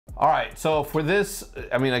All right, so for this,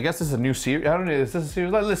 I mean, I guess this is a new series. I don't know, is this a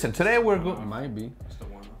series? Listen, today we're going. It might be.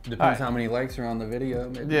 Depends how many likes are on the video.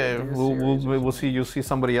 Maybe Yeah, we'll see. You'll see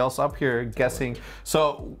somebody else up here guessing.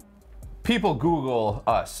 So people Google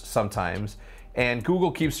us sometimes, and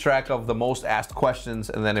Google keeps track of the most asked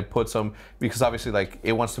questions, and then it puts them, because obviously, like,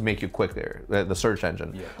 it wants to make you quicker, the search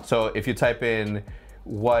engine. Yeah. So if you type in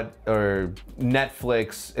what or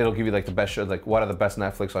Netflix, it'll give you like the best show, like what are the best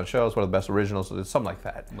Netflix on shows, what are the best originals, it's something like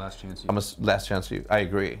that. Last Chance You. Last Chance You. I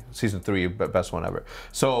agree. Season 3, best one ever.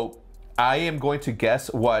 So I am going to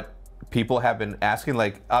guess what people have been asking.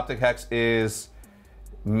 Like OpTic HECZ is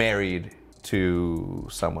married to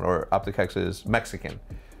someone, or OpTic HECZ is Mexican.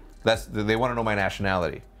 They want to know my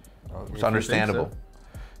nationality. It's understandable. So.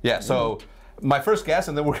 Yeah. So my first guess,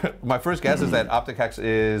 is that OpTic HECZ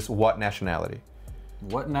is what nationality?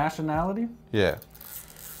 What nationality? Yeah.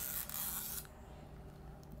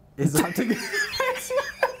 Is OpTic?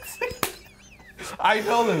 I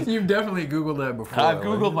know this. You've definitely Googled that before. I've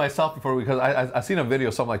Googled myself before, because I seen a video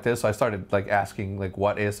something like this, so I started like asking like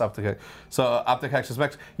what is OpTic HECZ. So OpTic HECZ is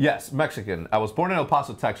Mexican. Yes, Mexican. I was born in El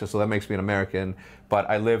Paso, Texas, so that makes me an American. But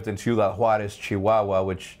I lived in Ciudad Juarez,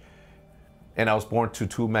 Chihuahua, and I was born to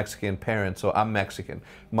 2 Mexican parents, so I'm Mexican.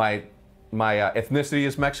 My ethnicity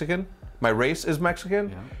is Mexican. My race is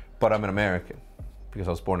Mexican, but I'm an American because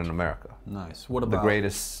I was born in America. Nice. What about the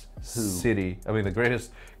greatest city? I mean, the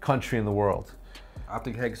greatest country in the world.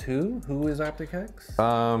 OpTic HECZ who? Who is OpTic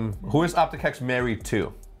HECZ? Who is OpTic HECZ married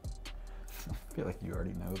to? I feel like you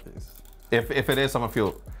already know this. If it is, I'm gonna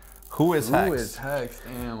feel. Who is HECZ? Who is HECZ?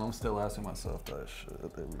 Damn, I'm still asking myself that shit.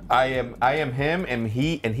 I am him, and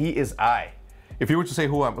he is I. If you were to say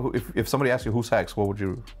if somebody asked you who's HECZ, what would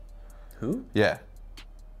you? Who? Yeah.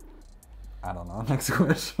 I don't know. Next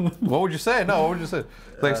question. What would you say? No, what would you say?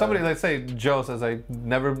 Like somebody, let's say Joe says, I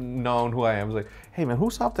never known who I am. It's like, hey man,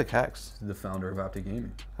 who's OpTic HECZ? The founder of OpTic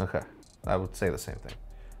Gaming. Okay, I would say the same thing.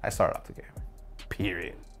 I started OpTic Gaming.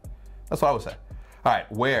 Period. That's what I would say. All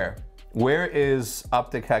right, where is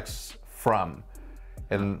OpTic HECZ from?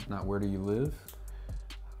 And not where do you live?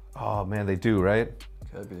 Oh man, they do, right?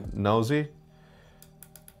 Could be. Nosy.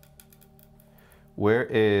 Where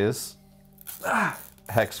is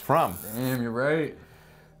HECZ from? Damn, you're right.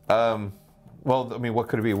 Well, I mean, what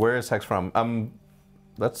could it be? Where is HECZ from?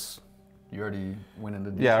 You already went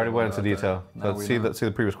into detail. Yeah, I already went into detail. Let's see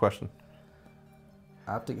the previous question.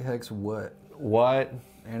 OpTic HECZ what? What?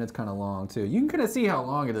 And it's kind of long too. You can kind of see how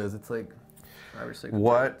long it is. It's like 5 or 6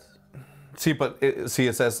 What? minutes. See, but it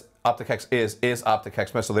says OpTic HECZ is OpTic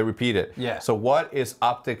HECZ, so they repeat it. Yeah. So what is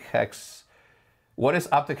OpTic HECZ? What is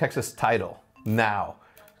OpTic HECZ's title now?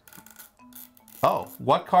 Oh,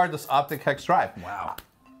 what car does OpTic HECZ drive? Wow.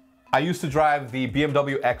 I used to drive the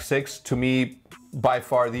BMW X6. To me, by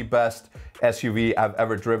far the best SUV I've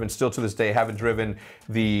ever driven. Still to this day, haven't driven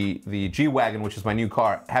the G-Wagon, which is my new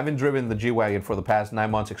car. Haven't driven the G-Wagon for the past 9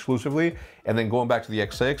 months exclusively. And then going back to the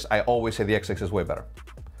X6, I always say the X6 is way better.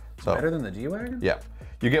 So better than the G-Wagon? Yeah.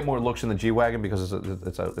 You get more looks in the G-Wagon because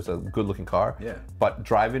it's a good looking car. Yeah. But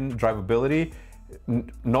drivability,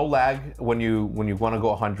 no lag when you want to go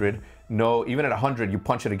 100. No, even at 100, you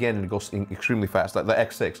punch it again and it goes extremely fast. Like the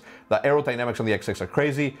X6, the aerodynamics on the X6 are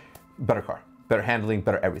crazy. Better car, better handling,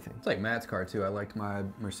 better everything. It's like Matt's car too. I liked my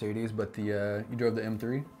Mercedes, but you drove the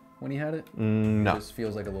M3 when he had it? No. It just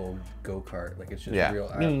feels like a little go-kart. Like it's just real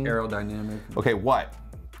aerodynamic. Okay, what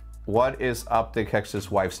is OpTic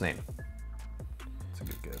HECZ's wife's name? That's a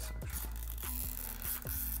good guess, actually.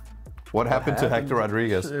 What happened to Hector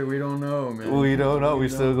Rodriguez? Shit, we don't know, man. We don't know. We're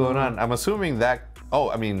still going on. I'm assuming that. Oh,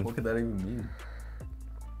 I mean. What could that even mean?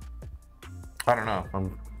 I don't know.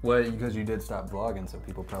 Well, because you did stop vlogging, so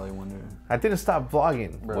people probably wonder. I didn't stop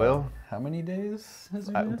vlogging, bro. Will. How many days has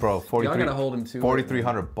he missed? Bro, 43. Y'all gotta hold him to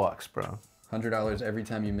 $4,300, bro. $100 every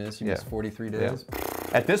time you miss. You miss 43 days. Yeah.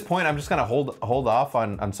 At this point, I'm just gonna hold off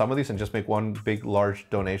on some of these and just make one big, large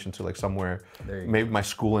donation to like somewhere, maybe my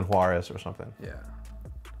school in Juarez or something. Yeah.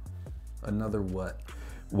 Another what?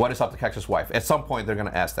 What is OpTic HECZ's wife? At some point, they're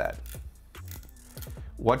gonna ask that.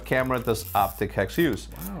 What camera does OpTic HECZ use?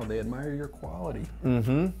 Wow, they admire your quality.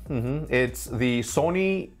 It's the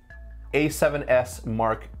Sony A7S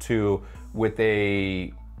Mark II with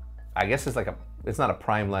a, I guess it's like it's not a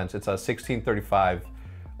prime lens. It's a 1635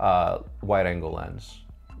 wide angle lens,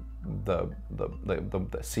 the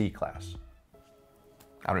C class.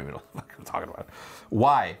 I don't even know what I'm talking about.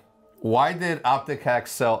 Why did OpTic HECZ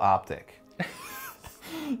sell OpTic?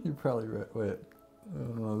 You're probably right. Wait,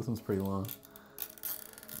 oh, this one's pretty long.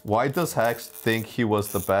 Why does HECZ think he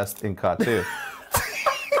was the best in COD 2?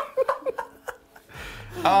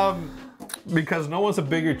 Because no one's a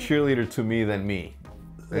bigger cheerleader to me than me.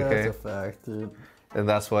 Okay? That's a fact, dude. And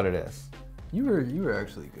that's what it is. You were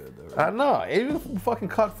actually good though, right? No, even fucking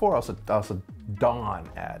COD 4, I was a Dawn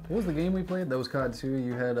at. What was the game we played? That was COD 2.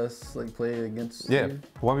 You had us like play against. Yeah, you?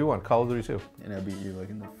 1v1, Call of Duty 2. And I beat you like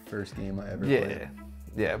in the first game I ever Yeah. played.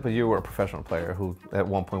 Yeah, but you were a professional player who at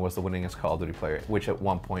one point was the winningest Call of Duty player, which at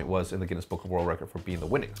one point was in the Guinness Book of World Record for being the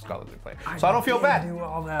winningest Call of Duty player. So I don't feel bad. Do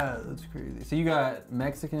all that. That's crazy. So you got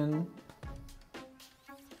Mexican.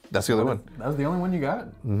 That's the other one. That was the only one you got?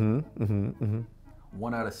 Mm-hmm.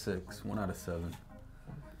 1 out of 6. 1 out of 7.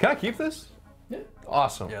 Can I keep this? Yeah.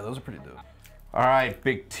 Awesome. Yeah, those are pretty dope. All right,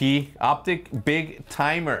 Big T, OpTic, Big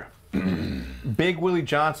Timer, Big Willie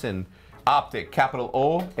Johnson, OpTic, capital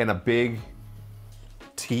O, and a big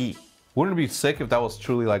T. Wouldn't it be sick if that was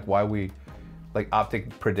truly like why we, like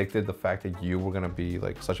OpTic predicted the fact that you were gonna be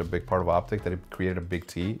like such a big part of OpTic that it created a big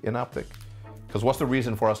T in OpTic? Because what's the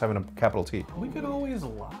reason for us having a capital T? We could always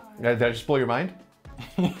lie. Did I just blow your mind?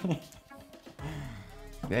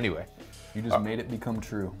 Anyway. You just made it become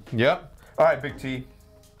true. Yep. All right, Big T.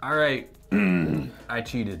 All right. I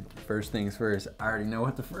cheated. First things first. I already know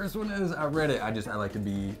what the first one is. I read it. I like to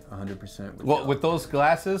be 100% with Well, y'all. with those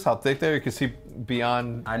glasses, how thick they are, you can see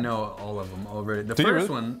beyond. I know all of them already. The Do you first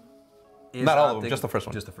really? one is Not all of them, OpTic- just the first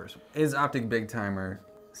one. Just the first one. Is OpTic BigTymeR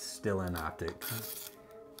still in OpTic?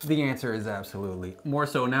 The answer is absolutely. More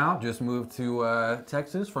so now, just moved to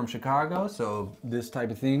Texas from Chicago, so this type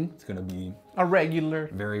of thing, it's gonna be A regular.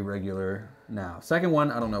 very regular now. Second one,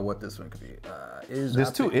 I don't know what this one could be. Is This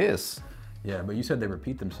OpTic- too is. Yeah, but you said they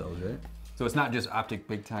repeat themselves, right? So it's not just OpTic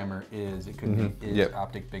BigTymeR is, it could be is Yep.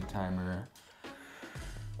 OpTic BigTymeR.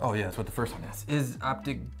 Oh yeah, that's what the first one is. Is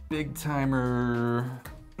OpTic BigTymeR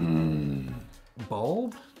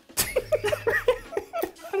bald?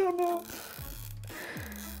 I don't know.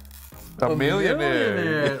 A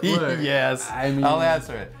millionaire. Look, Yes. I mean- I'll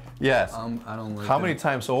answer it. Yes. I don't like How to, many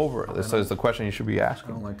times over? This is the question you should be I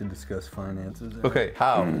asking. don't like to discuss finances. Okay,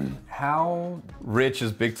 how How? rich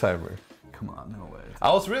is BigTymeR? Come on, no way.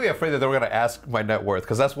 I was really afraid that they were gonna ask my net worth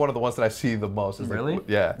because that's one of the ones that I see the most. Is like, Really?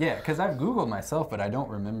 yeah. Yeah, because I've Googled myself, but I don't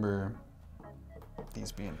remember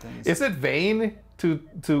these being things. Is it vain to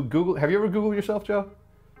Google? Have you ever Googled yourself, Joe?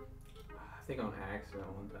 I think on accident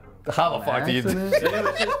one time. How the fuck do you?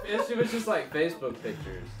 Accident? It was just like Facebook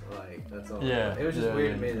pictures, like that's all. Yeah, It was just yeah, weird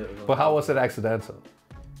yeah. to me that it was. But how was it accidental?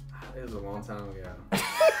 It was a long time ago.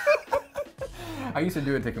 I used to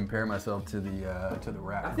do it to compare myself to the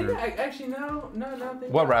rap I think group. actually no. I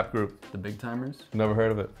think What rap group? The BigTymers? Never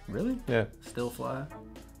heard of it. Really? Yeah. Still fly?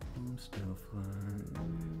 I'm still fly.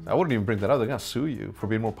 I wouldn't even bring that up. They're gonna sue you for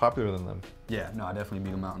being more popular than them. Yeah, no, I definitely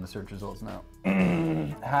beat them out in the search results now.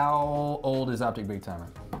 How old is OpTic BigTymeR?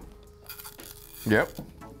 Yep.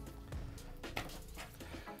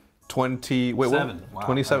 20. Wait, Seven. what? Wow,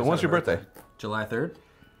 27. I just When's had your a birthday? July 3rd?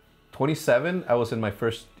 27. I was in my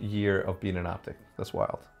first year of being an OpTic. That's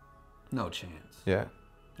wild. No chance. Yeah.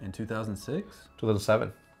 In 2006?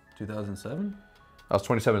 2007. 2007? I was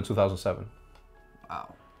 27 in 2007.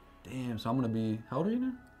 Wow. Damn, so I'm gonna be, how old are you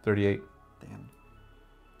now? 38. Damn.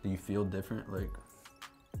 Do you feel different? Like,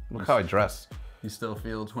 Look how I dress. you still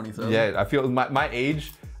feel 27? Yeah, I feel my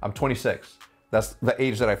age. I'm 26. That's the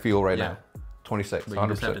age that I feel right Yeah. now. 26. But you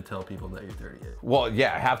just have 100%. to tell people that you're 38. Well,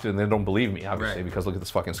 yeah, I have to, and they don't believe me, obviously, Right. because look at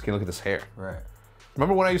this fucking skin, look at this hair. Right.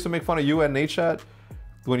 Remember when I used to make fun of you and Nate Shot?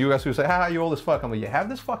 When you guys would say, "Ha, you old as fuck." I'm like, "You have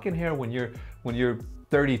this fucking hair when you're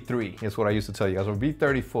 33." Is what I used to tell you guys. Or be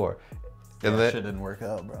 34. And That then, shit didn't work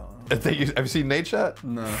out, bro. have you seen Nate Shot?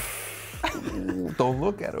 No. Don't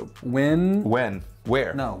look at him. When? When?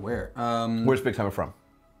 Where? No, where? Where's BigTymeR from?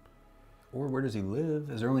 Or where does he live?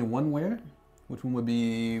 Is there only one where? Which one would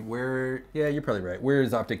be where? Yeah, you're probably right. Where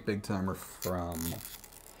is OpTic BigTymeR from?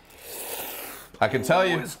 I can tell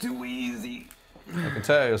you. It's too easy. I can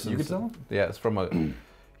tell you. You can tell him? Yeah, it's from a.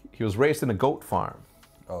 He was raised in a goat farm.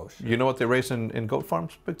 Oh shit. You know what they raise in goat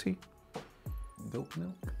farms, Big T? Goat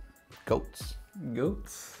milk? Goats.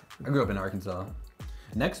 Goats? I grew up in Arkansas.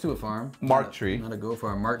 Next to a farm. Mark Tree. Not a goat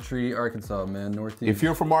farm. Mark Tree, Arkansas, man. Northeast. If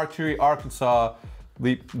you're from Mark Tree, Arkansas,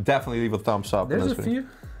 definitely leave a thumbs up. There's in a this video. few.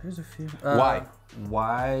 There's a few. Why?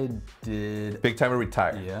 Why did BigTymeR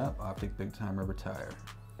retire. Yeah, OpTic BigTymeR retire?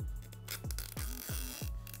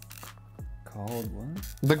 Called what?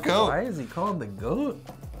 The goat. Why is he called the goat?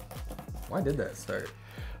 Why did that start?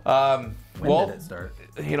 When Well, did it start?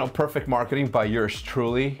 you know, perfect marketing by yours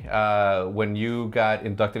truly. When you got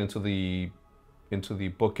inducted into the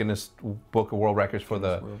Guinness Book of World Records for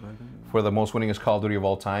the most winningest Call of Duty of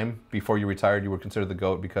all time, before you retired, you were considered the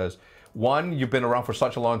GOAT because one, you've been around for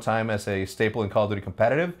such a long time as a staple in Call of Duty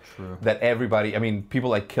competitive True. that everybody, I mean, people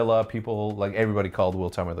like Killa, people like everybody called Will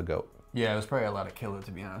Timer the GOAT. Yeah, it was probably a lot of killer,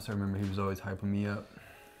 to be honest. I remember he was always hyping me up.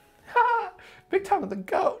 Big Time with the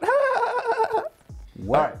GOAT.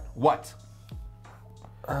 What? All right, what?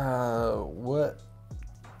 What?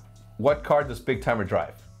 What car does Big Timer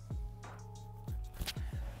drive?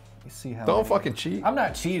 You see how? Don't fucking cheat. I'm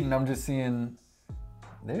not cheating. I'm just seeing.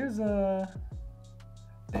 There's a.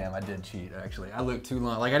 Damn, I did cheat. Actually, I looked too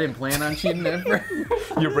long. Like I didn't plan on cheating ever.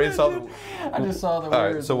 Your brain saw. I just saw the All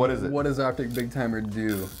words. right, so what is it? What does OpTic Big Timer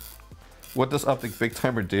do? What does OpTic Big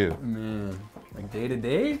Timer do? Man, like day to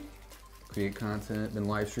day, create content. Been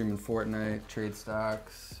live streaming Fortnite, trade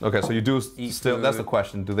stocks. Okay, so you do Eat still. That's the food.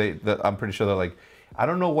 question. Do they? I'm pretty sure they're like. I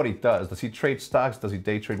don't know what he does. Does he trade stocks? Does he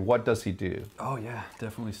day trade? What does he do? Oh yeah,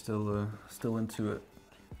 definitely still into it.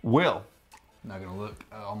 Will. Not gonna look.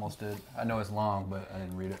 I almost did. I know it's long, but I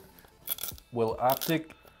didn't read it. Will OpTic?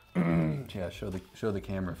 Yeah, show the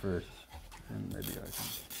camera first, and maybe I can.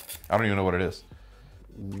 I don't even know what it is.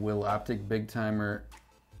 Will OpTic Big Timer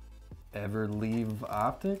ever leave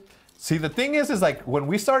OpTic? See, the thing is like when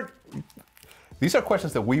we start. These are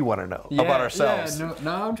questions that we want to know about ourselves. Yeah,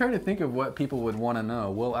 no, I'm trying to think of what people would want to know.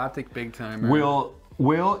 Will OpTic Big Timer? Will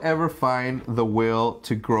Will ever find the will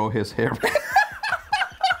to grow his hair?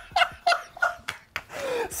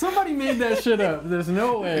 Somebody made that shit up. There's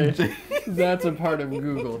no way that's a part of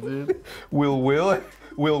Google, dude. Will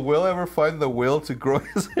Will ever find the will to grow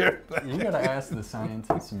his hair back? You gotta ask the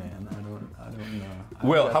scientists, man. I don't know. I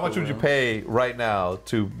Will, got how the much would you will. pay right now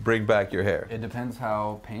to bring back your hair? It depends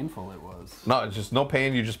how painful it was. No, it's just no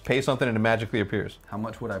pain. You just pay something and it magically appears. How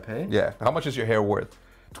much would I pay? Yeah. How much is your hair worth?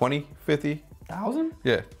 20, 50? 1,000?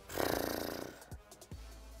 Yeah.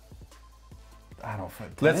 I don't know.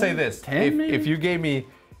 Let's say this. 10 maybe? If you gave me,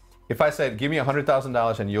 if I said, give me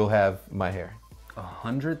 $100,000 and you'll have my hair.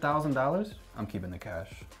 $100,000? I'm keeping the cash,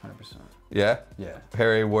 100%. Yeah? Yeah.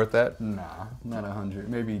 Hair ain't worth that? Nah, not 100.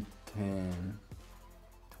 Maybe 10,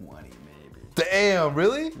 20 maybe. Damn,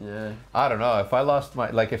 really? Yeah. I don't know. If I lost my,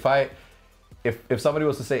 like if somebody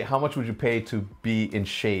was to say, how much would you pay to be in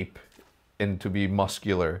shape and to be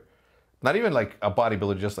muscular? Not even like a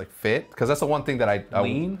bodybuilder, just like fit. Because that's the one thing that I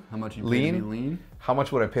Lean? How much you pay lean? to be lean? How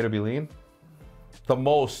much would I pay to be lean? The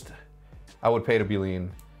most I would pay to be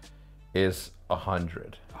lean is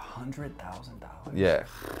 $100. $100,000. Yeah.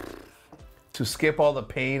 To skip all the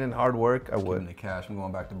pain and hard work, I Keeping would. the cash. I'm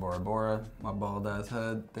going back to Bora Bora. My bald ass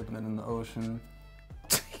head, dipping it in the ocean.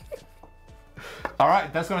 All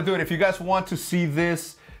right, that's gonna do it. If you guys want to see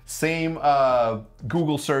this same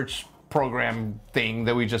Google search program thing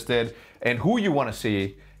that we just did, and who you want to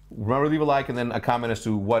see, remember leave a like and then a comment as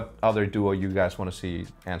to what other duo you guys want to see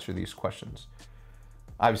answer these questions.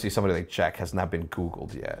 Obviously, somebody like Jack has not been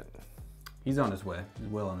Googled yet. He's on his way. He's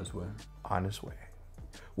well on his way. On his way.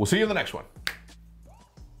 We'll see you in the next one.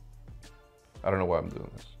 I don't know why I'm doing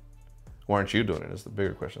this. Why aren't you doing it? Is the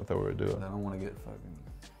bigger question I thought we were doing. I don't want to get fucking...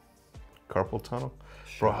 Carpal tunnel?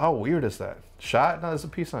 Bro, how weird is that? Shot? No, there's a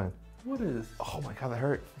peace sign. What is... Oh my God, that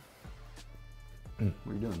hurt.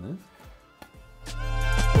 Were you doing this?